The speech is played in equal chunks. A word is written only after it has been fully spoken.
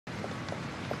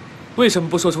为什么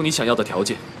不说出你想要的条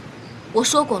件？我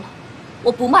说过了，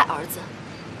我不卖儿子。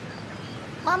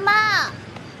妈妈，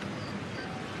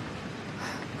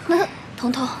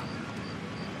彤彤，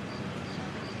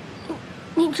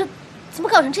你这怎么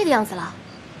搞成这个样子了？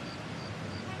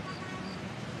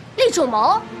厉仲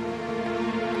谋，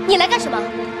你来干什么？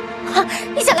哈，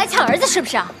你想来抢儿子是不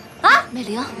是啊？啊，美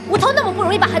玲，吴桐那么不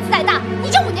容易把孩子带大，你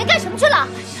这5年干什么去了？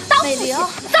当美玲，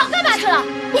早干嘛去了？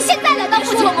你现在来当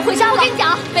父亲，我们回家吧。我跟你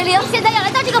讲，美玲，你现在要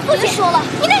来当这个父亲，别说了，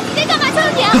你那几年干嘛去了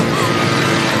你？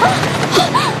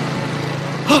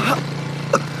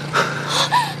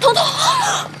彤彤，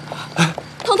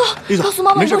彤彤，告诉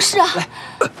妈妈有事啊！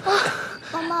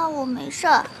妈妈，我没事。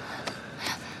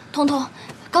彤彤，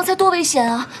刚才多危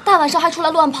险啊！大晚上还出来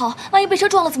乱跑，万一被车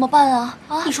撞了怎么办啊？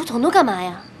啊！你说彤彤干嘛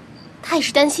呀？他也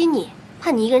是担心你，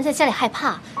怕你一个人在家里害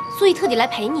怕，所以特地来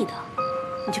陪你的。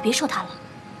你就别说他了。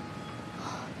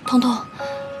彤彤，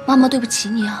妈妈对不起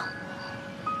你啊。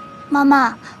妈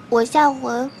妈，我下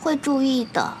回会注意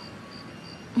的。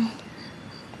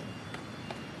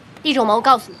厉仲谋，我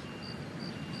告诉你，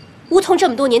吴桐这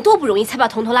么多年多不容易才把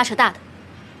彤彤拉扯大的。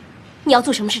你要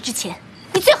做什么事之前，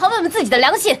你最好问问自己的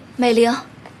良心。美玲，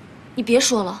你别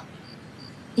说了，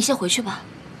你先回去吧。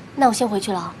那我先回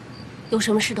去了啊。有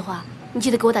什么事的话，你记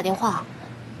得给我打电话啊。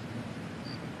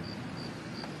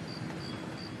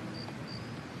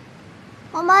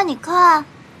妈妈，你看，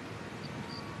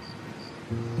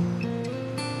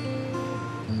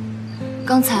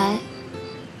刚才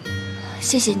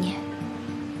谢谢你。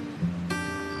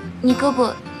你胳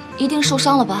膊一定受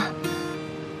伤了吧？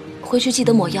回去记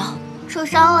得抹药。受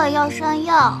伤了要上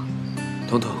药。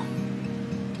彤彤，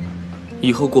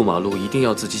以后过马路一定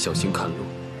要自己小心看路，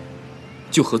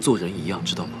就和做人一样，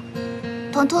知道吗？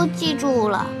彤彤记住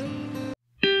了。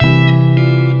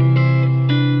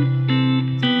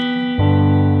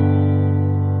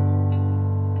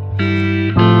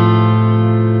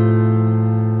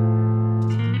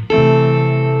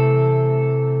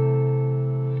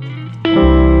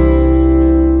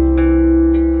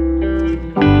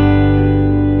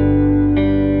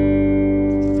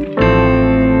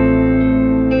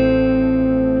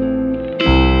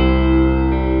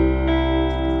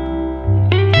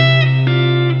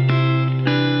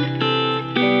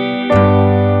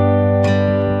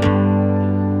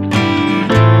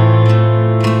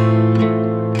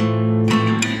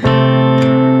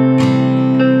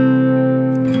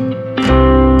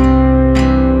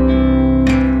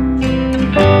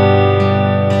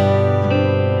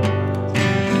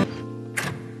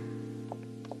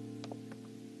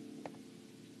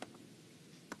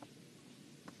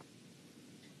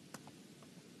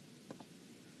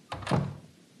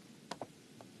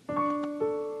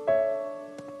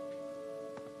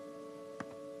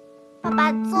爸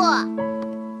爸坐。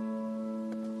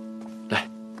来，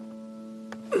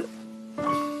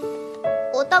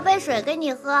我倒杯水给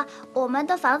你喝。我们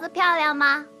的房子漂亮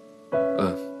吗？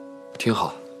挺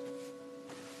好。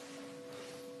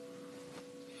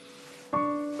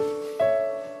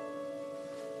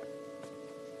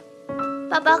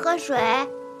爸爸喝水。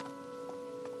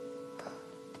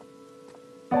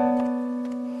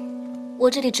我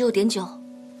这里只有点酒。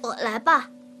我来吧。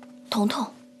彤彤，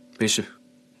没事，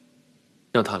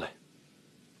让他来。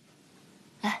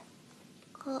来，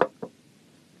喝。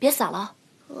别洒了。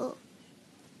喝。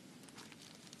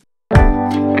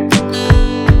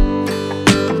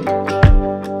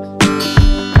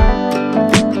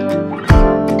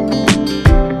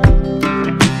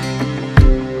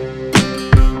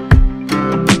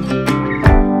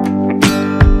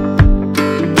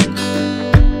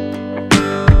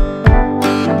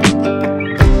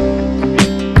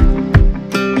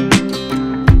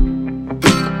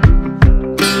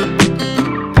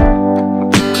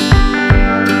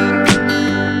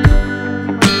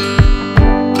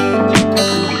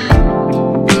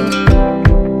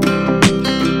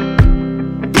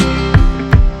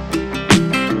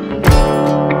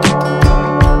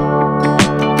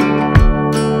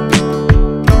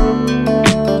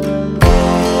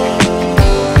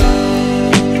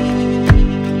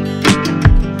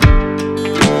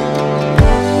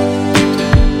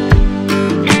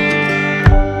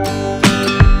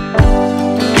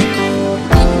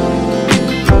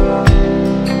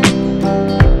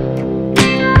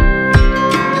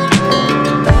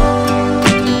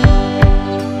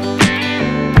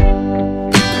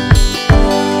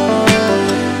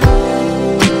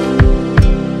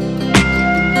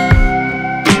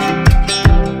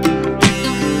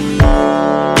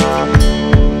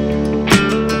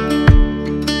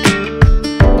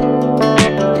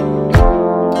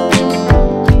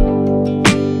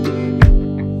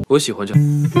我喜欢这。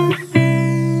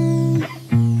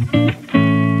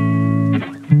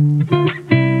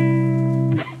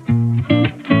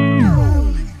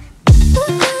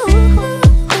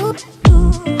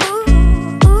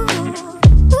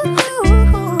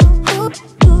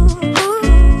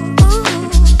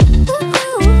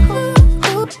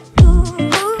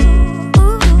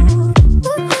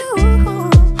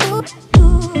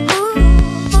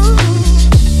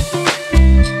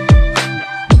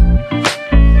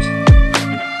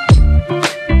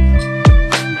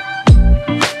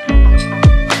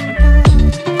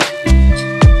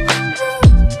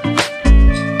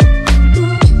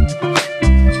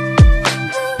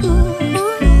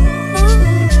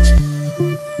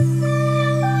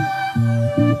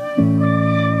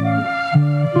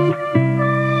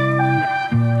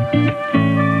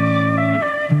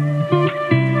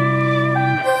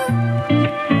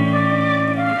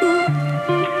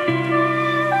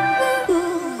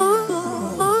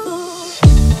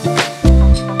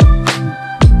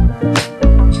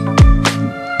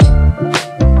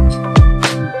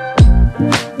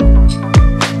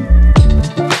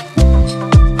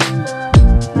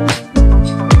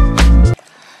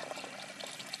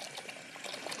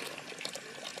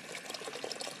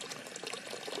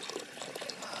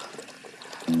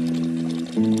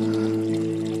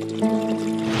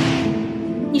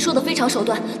常手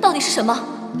段到底是什么？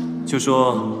就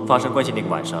说发生关系那个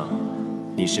晚上，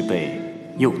你是被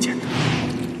诱奸的。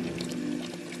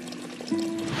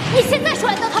你现在出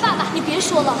来当他爸爸，你别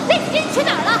说了，那几天你去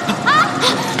哪儿了？啊！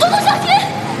彤彤小心！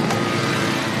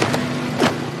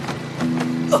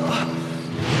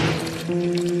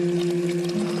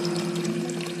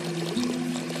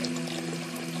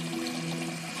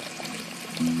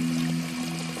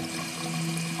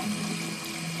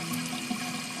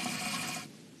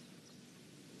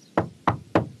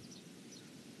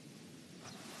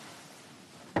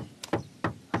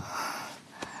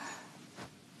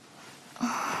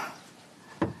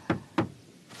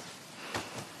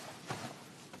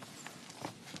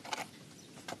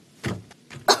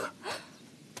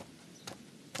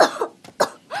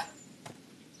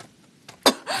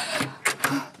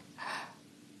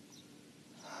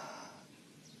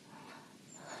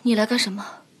你来干什么？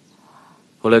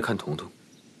我来看彤彤。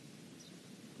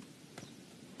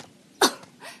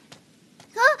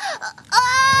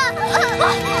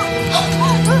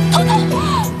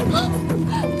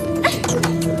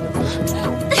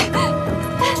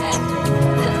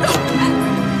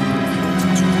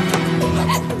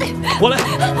我来。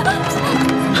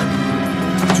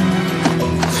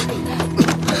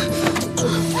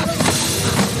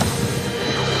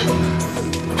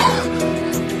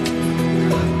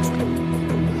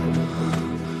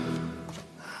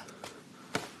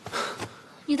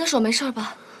你的手没事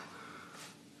吧？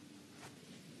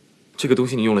这个东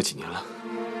西你用了几年了？